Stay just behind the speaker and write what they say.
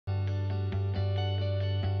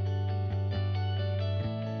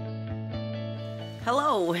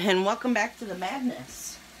Hello and welcome back to the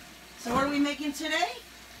madness. So what are we making today?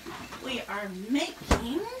 We are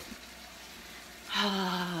making,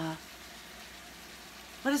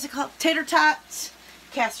 what is it called? Tater tots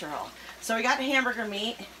casserole. So we got hamburger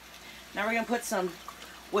meat. Now we're going to put some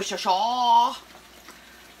Worcestershire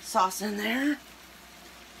sauce in there.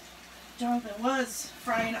 Jonathan was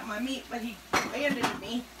frying up my meat, but he abandoned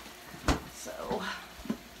me. So,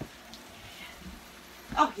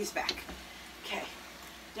 oh, he's back. Okay,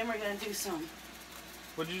 then we're going to do some,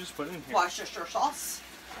 what did you just put in here? Worcestershire sauce,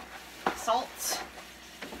 salt.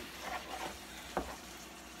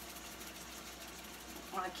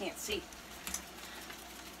 Well, I can't see.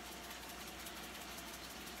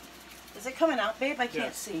 Is it coming out, babe? I can't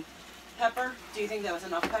Yes. see. Pepper? Do you think that was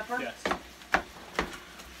enough pepper? Yes.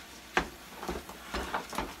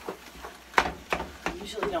 I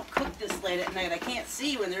usually don't cook this late at night. I can't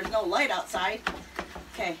see when there's no light outside.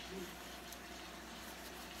 Okay.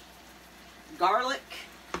 Garlic.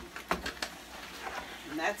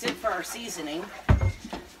 And that's it for our seasoning.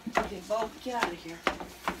 Okay, Bo, get out of here.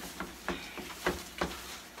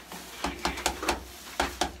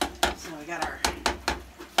 So we got our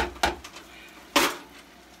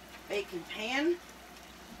bacon pan.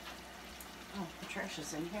 Oh, the trash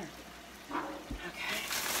is in here. Okay.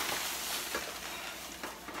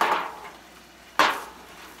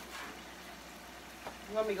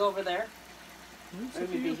 You want me to go over there? Or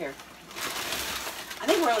maybe be here? I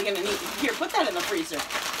think we're only going to need, here, put that in the freezer.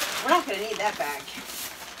 We're not going to need that bag.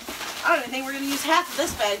 I don't even think we're going to use half of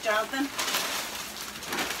this bag, Jonathan.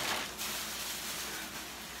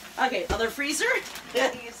 Okay, other freezer.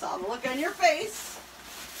 You saw the look on your face.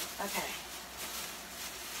 Okay.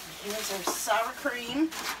 Here's our sour cream.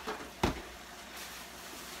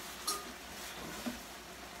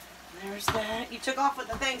 There's that. You took off with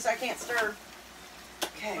the thing, so I can't stir.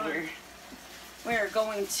 Okay, we're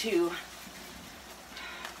going to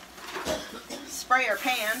spray our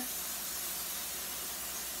pan.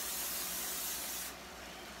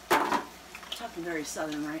 I'm talking very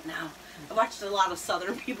southern right now. I watched a lot of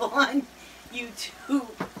southern people on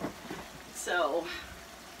YouTube. So,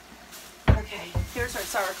 okay, here's our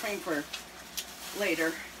sour cream for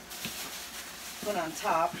later. Put on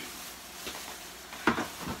top.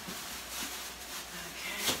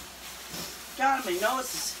 God, my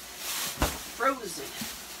nose is frozen.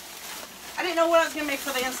 I didn't know what I was going to make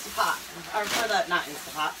for the Instapot. Or for the, not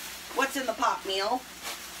Instapot. What's in the pot meal.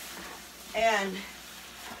 And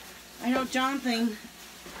I know Jonathan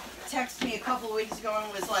texted me a couple of weeks ago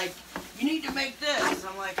and was like, you need to make this.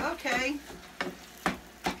 I'm like, okay.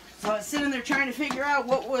 So I was sitting there trying to figure out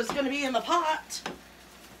what was going to be in the pot.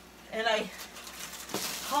 And I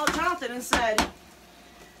called Jonathan and said,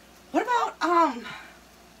 what about,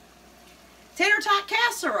 tater tot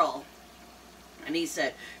casserole? And he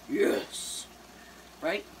said, yes.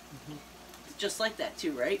 Right? Mm-hmm. Just like that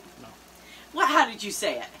too, right? No. What? How did you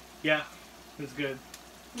say it? Yeah, it's good.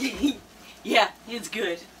 Yeah, it's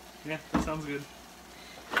good. Yeah, that sounds good.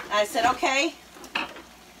 I said, okay,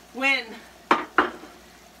 when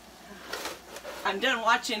I'm done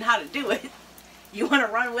watching how to do it, you want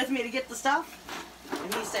to run with me to get the stuff?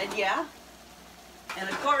 And he said, yeah. And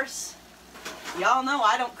of course, y'all know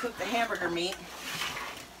I don't cook the hamburger meat.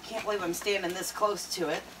 Can't believe I'm standing this close to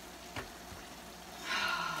it.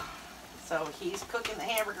 So he's cooking the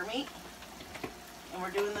hamburger meat, and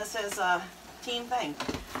we're doing this as a team thing.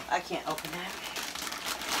 I can't open that.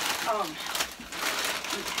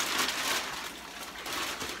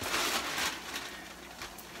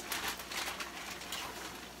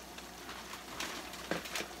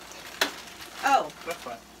 Oh, That's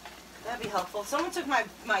fine. that'd be helpful. Someone took my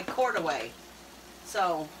cord away,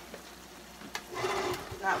 so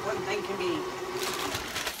not one thing can be.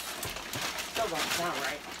 Still don't sound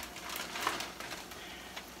right.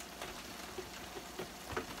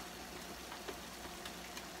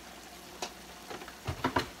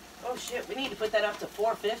 Oh shit, we need to put that up to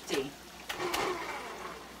 450.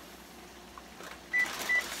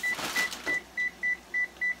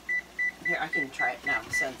 Here, I can try it now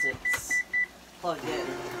since it's plugged in.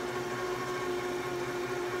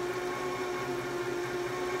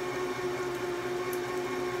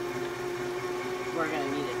 We're going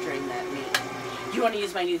to need to drain that meat. Do you want to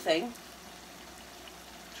use my new thing?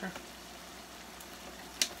 Sure.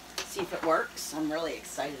 See if it works. I'm really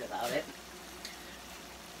excited about it.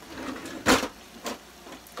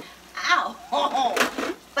 Ow!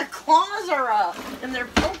 The claws are up and they're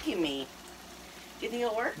poking me. Do you think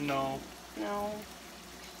it'll work? No. No.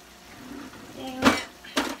 Dang it.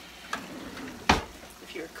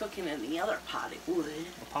 If you were cooking in the other pot, it would.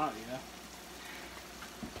 A pot, yeah.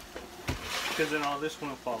 Because then all this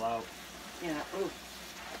won't fall out. Yeah. Ooh.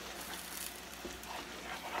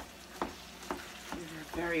 You're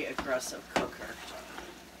a very aggressive cooker.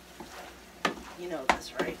 You know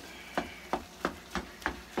this, right?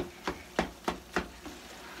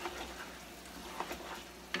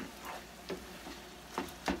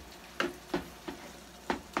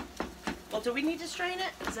 Well, do we need to strain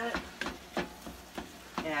it? Is that...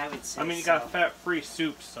 Yeah, I would say I mean, you so. got fat-free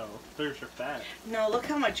soup, so there's your fat. No, look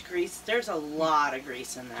how much grease. There's a lot of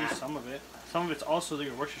grease in that. Do some of it. Some of it's also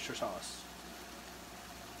your Worcestershire sauce.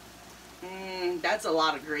 That's a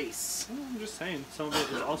lot of grease. Well, I'm just saying, some of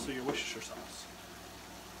it is also your Worcestershire sauce.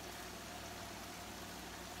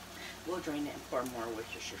 We'll drain it and pour more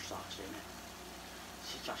Worcestershire sauce in it.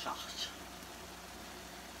 Sauce.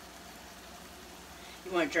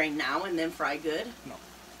 You want to drain now and then fry good? No.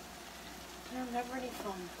 I'm never any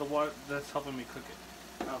fun. The water, that's helping me cook it.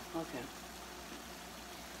 Oh, okay.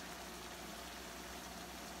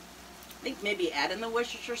 I think maybe adding the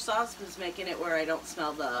Worcestershire sauce was making it where I don't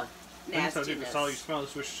smell the nastiness. I think so, that's all you smell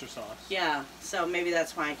is Worcestershire sauce. Yeah, so maybe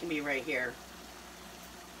that's why it can be right here.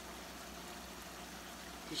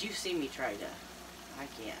 Because you've seen me try to. I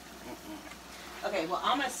can't. Okay, well,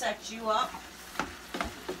 I'm going to set you up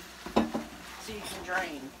so you can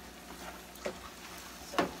drain.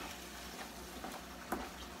 So.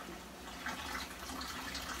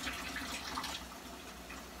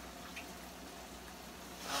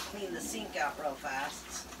 I'll clean the sink out real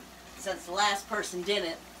fast. Since the last person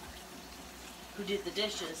didn't, who did the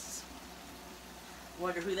dishes.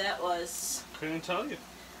 Wonder who that was. Couldn't tell you.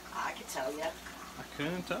 I could tell you. I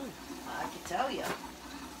couldn't tell you. I could tell you.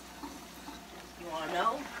 You want to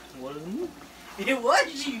know? It wasn't me. It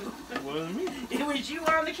was you. It wasn't me. It was you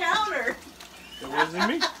on the counter. It wasn't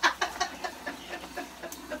me.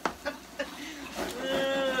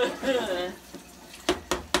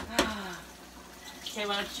 Okay,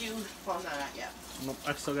 why don't you... Well, no, not yet. Nope,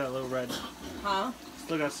 I still got a little red. Huh?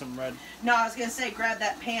 Still got some red. No, I was going to say grab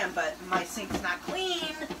that pan, but my sink's not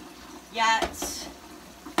clean yet.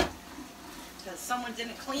 Because someone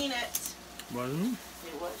didn't clean it. Wasn't me.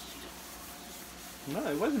 It was you. No,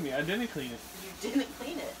 it wasn't me. I didn't clean it. You didn't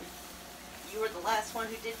clean it. You were the last one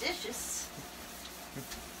who did dishes.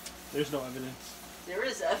 There's no evidence. There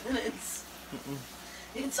is evidence. Mm-mm.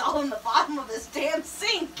 It's all in the bottom of this damn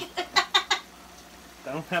sink.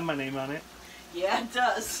 I don't have my name on it. Yeah, it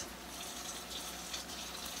does.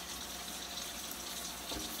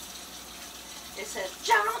 It says,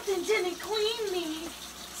 Jonathan didn't clean me.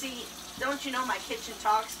 See, don't you know my kitchen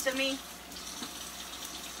talks to me?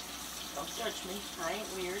 Don't judge me. I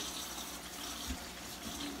ain't weird.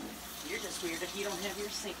 You're just weird if you don't have your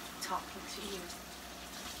sink talking to you.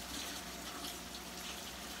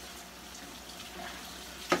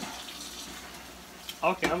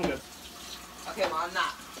 Okay, I'm good. Okay, well, I'm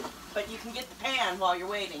not. But you can get the pan while you're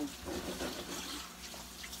waiting.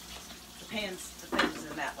 The pan's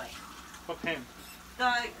in that way. What pan?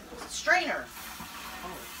 The strainer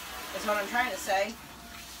Oh. is what I'm trying to say.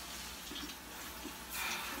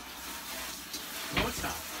 No, it's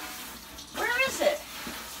not. Where is it?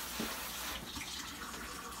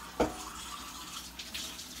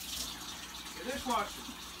 Your dishwasher.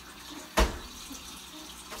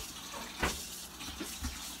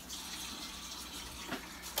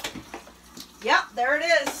 Yep, there it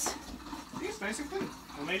is. It's basically.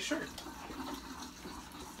 I made sure.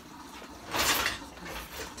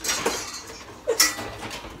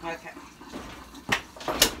 Okay.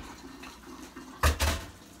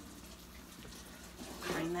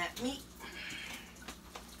 Bring that meat.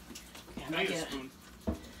 Okay, I'm Now gonna get a get spoon.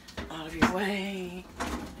 it out of your way.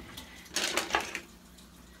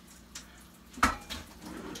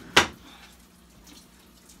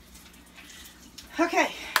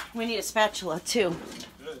 Okay, we need a spatula too.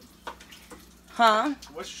 Good. Huh?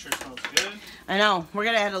 Worcestershire smells good. I know. We're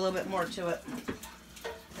gonna add a little bit more to it.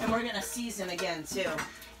 And we're gonna season again too.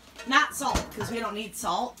 Not salt, because we don't need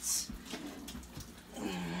salt.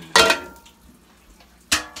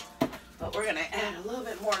 But we're gonna add a little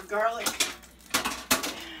bit more garlic.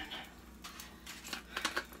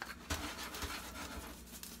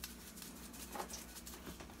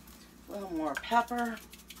 A little more pepper.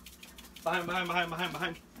 Behind. A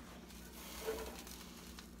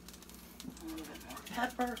little bit more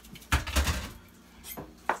pepper.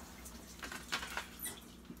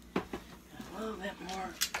 A little bit more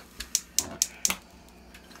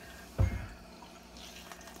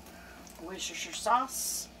Worcestershire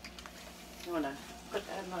sauce. You want to put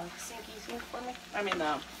that in the sinky sink for me? I mean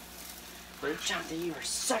the Fridge. Jonathan, you are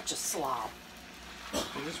such a slob.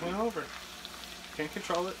 It just went over. Can't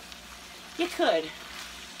control it. You could.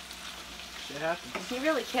 Shit happens. You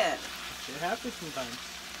really can. Shit happens sometimes.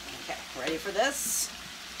 Okay, ready for this?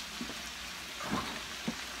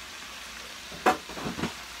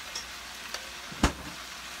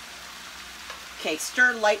 Okay,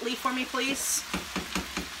 stir lightly for me, please.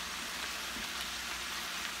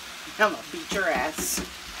 I'm gonna beat your ass.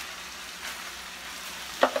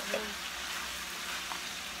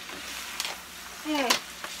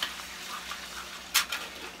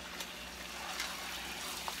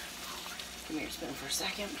 Give me your spoon for a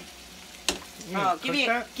second. Oh,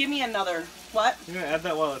 give me another. What? You're gonna add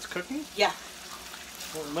that while it's cooking? Yeah.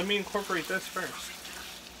 Well, let me incorporate this first.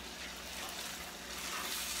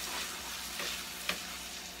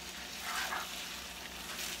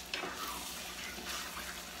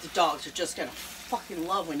 The dogs are just gonna fucking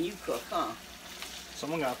love when you cook, huh?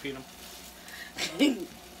 Someone gotta feed them.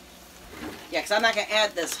 Yeah, because I'm not gonna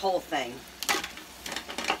add this whole thing.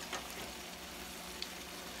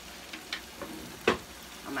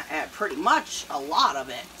 I'm gonna add pretty much a lot of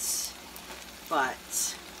it,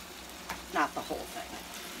 but not the whole thing.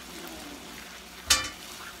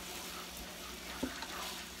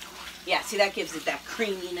 Yeah, see, that gives it that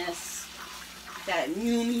creaminess, that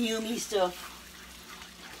yummy stuff.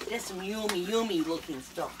 There's some yummy looking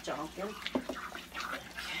stuff, Jonathan. Okay.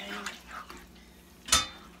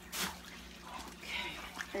 Okay,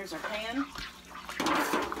 here's our pan.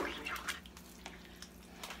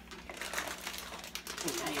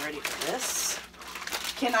 Now you ready for this?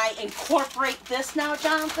 Can I incorporate this now,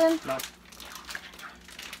 Jonathan? No.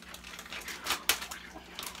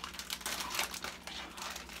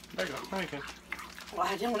 There you go. Now you can. Well,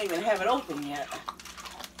 I don't even have it open yet.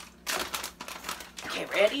 Okay,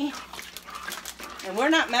 ready? And we're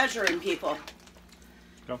not measuring, people.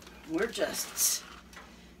 Go. We're just...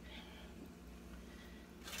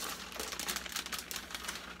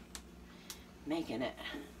 making it.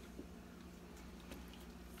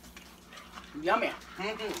 Yummy.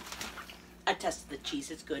 I tested the cheese.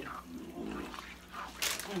 It's good.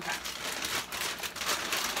 Okay.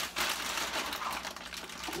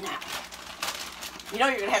 Now, you know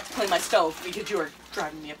you're going to have to clean my stove because you are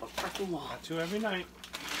driving me up a freaking wall. Got to every night.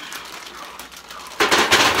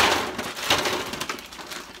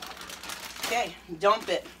 Okay, dump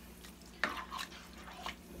it.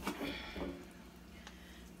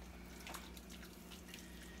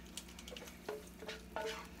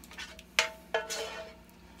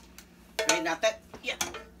 Wait, not that. Yeah,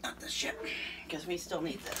 not this shit. Because we still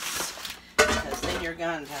need this. Because then you're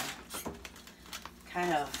going to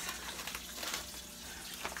kind of...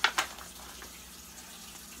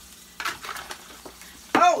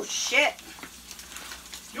 Oh, shit.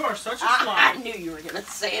 You are such a I slob. knew you were going to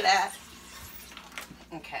say that.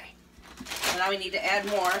 Okay. So now we need to add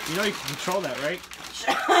more. You know you can control that, right?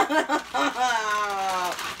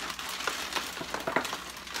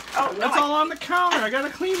 Oh, no. That's all on the counter. I gotta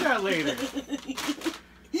clean that later.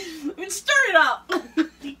 Stir it up.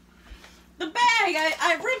 The bag,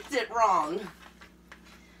 I ripped it wrong.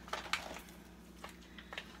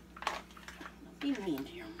 Be mean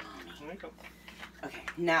to your mommy. There you go. Okay,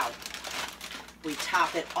 now we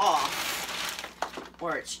top it off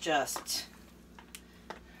where it's just,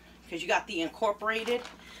 because you got the incorporated,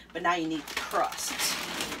 but now you need the crust.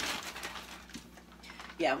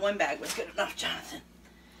 Yeah, one bag was good enough, Jonathan.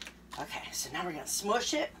 Okay, so now we're going to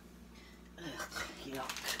smush it. Ugh,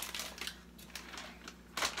 yuck.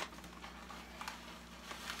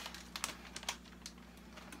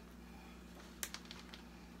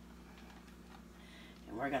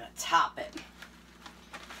 And we're going to top it.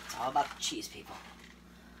 It's all about the cheese, people.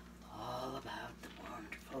 All about the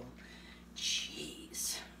wonderful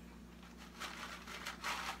cheese.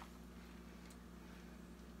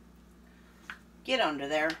 Get under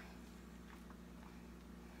there.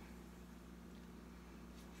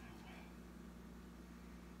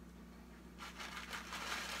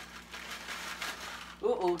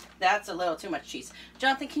 Ooh, that's a little too much cheese.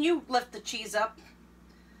 Jonathan, can you lift the cheese up?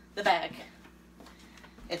 The bag.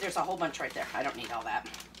 If there's a whole bunch right there. I don't need all that.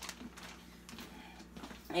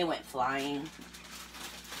 It went flying.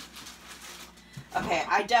 Okay,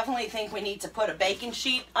 I definitely think we need to put a baking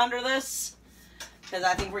sheet under this, because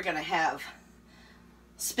I think we're going to have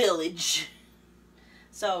spillage.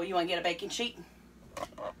 So, you want to get a baking sheet?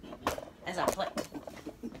 As I'm playing.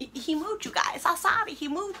 He moved, you guys. I'm sorry, he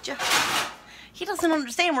moved you. He doesn't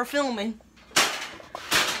understand we're filming.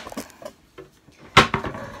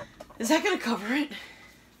 Is that going to cover it?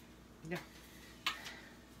 Yeah.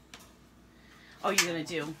 Oh, you're going to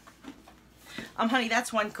do. Honey,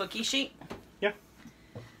 that's one cookie sheet. Yeah.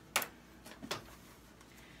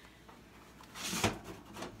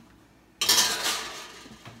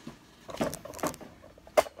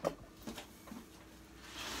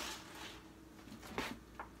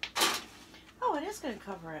 just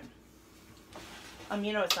gonna cover it.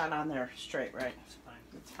 You know it's not on there straight, right? It's fine.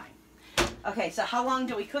 It's fine. Okay, so how long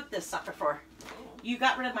do we cook this sucker for? You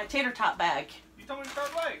got rid of my tater tot bag. You told me to start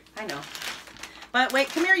late. I know. But wait,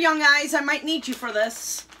 come here, young guys. I might need you for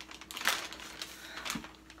this.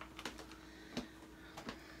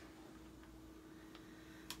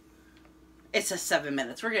 It says 7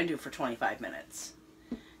 minutes. We're going to do it for 25 minutes.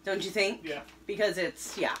 Don't you think? Yeah. Because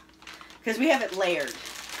it's, yeah. Because we have it layered.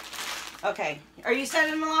 Okay. Are you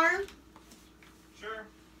setting an alarm? Sure.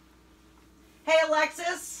 Hey,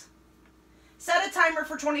 Alexis. Set a timer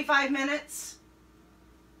for 25 minutes.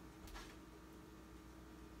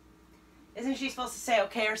 Isn't she supposed to say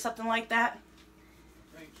okay or something like that?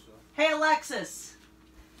 I think so. Hey, Alexis.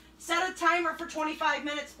 Set a timer for 25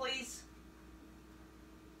 minutes, please.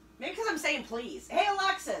 Maybe because I'm saying please. Hey,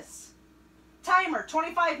 Alexis. Timer,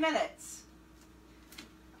 25 minutes.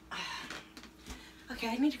 Okay,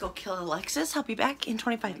 I need to go kill Alexis. I'll be back in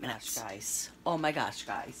 25 minutes, guys. Oh my gosh,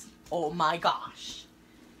 guys. Oh my gosh.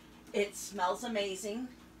 It smells amazing.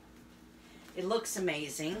 It looks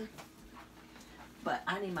amazing. But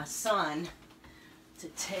I need my son to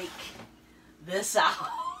take this out.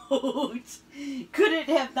 Could it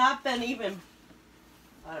have not been even...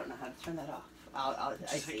 I don't know how to turn that off. I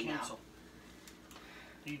see now.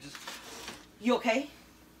 You okay?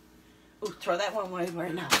 Ooh, throw that one away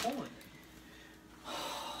right now.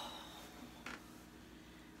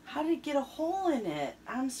 How did it get a hole in it?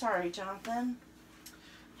 I'm sorry, Jonathan.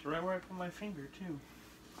 It's right where I put my finger, too.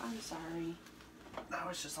 I'm sorry. That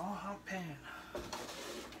was just all hot pan.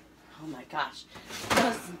 Oh my gosh.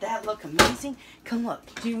 Doesn't that look amazing? Come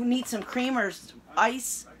look. Do you need some cream or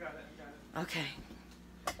ice? I got it. Okay.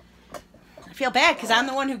 I feel bad because I'm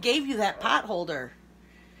the one who gave you that pot holder.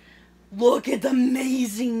 Look, it's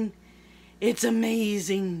amazing. It's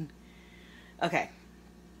amazing. Okay.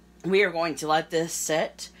 We are going to let this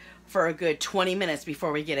sit for a good 20 minutes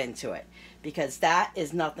before we get into it. Because that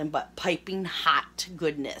is nothing but piping hot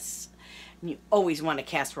goodness. And you always want a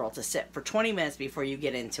casserole to sit for 20 minutes before you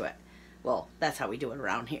get into it. Well, that's how we do it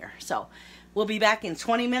around here. So, we'll be back in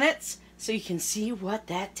 20 minutes so you can see what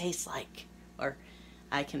that tastes like. Or,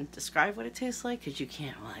 I can describe what it tastes like because you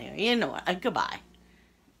can't. Well, you know what. Goodbye.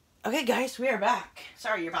 Okay, guys, we are back.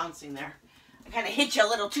 Sorry you're bouncing there. I kind of hit you a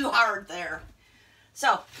little too hard there.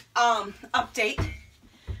 So, update.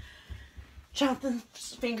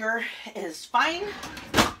 Jonathan's finger is fine.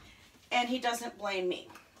 And he doesn't blame me.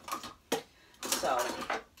 So,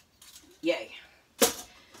 yay.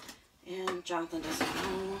 And Jonathan doesn't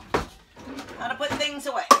know how to put things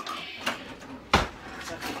away.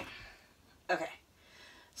 It's okay. Okay.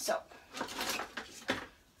 So, I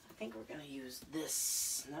think we're going to use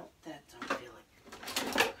this. Nope, that don't feel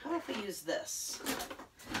like. How if we use this?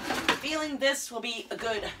 I'm feeling this will be a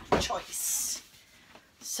good choice.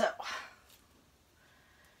 So,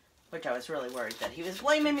 which I was really worried that he was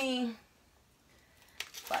blaming me.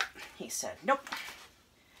 But he said, nope.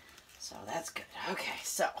 So that's good. Okay,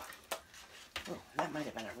 so. Oh, that might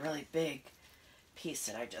have been a really big piece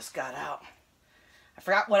that I just got out. I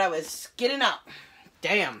forgot what I was getting out.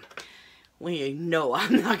 Damn. Well, you know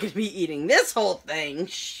I'm not going to be eating this whole thing.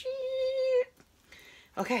 Shit.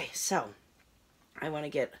 Okay, so. I want to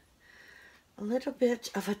get a little bit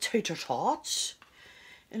of a tater tot.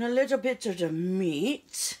 And a little bit of the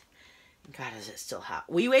meat. God, is it still hot?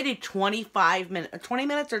 We waited 25 minutes. 20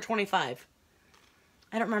 minutes or 25?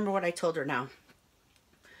 I don't remember what I told her now.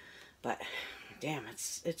 But, damn,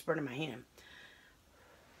 it's burning my hand.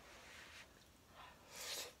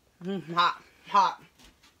 Hot. Hot.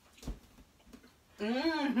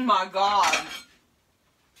 My God.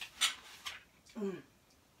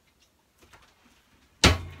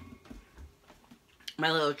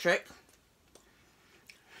 My little trick.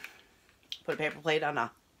 Put a paper plate on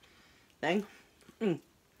a thing. Okay.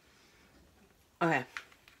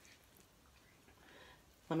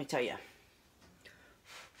 Let me tell you.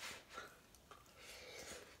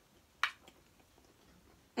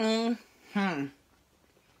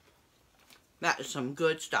 That is some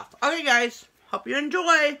good stuff. Okay, guys. Hope you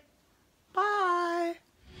enjoy. Bye.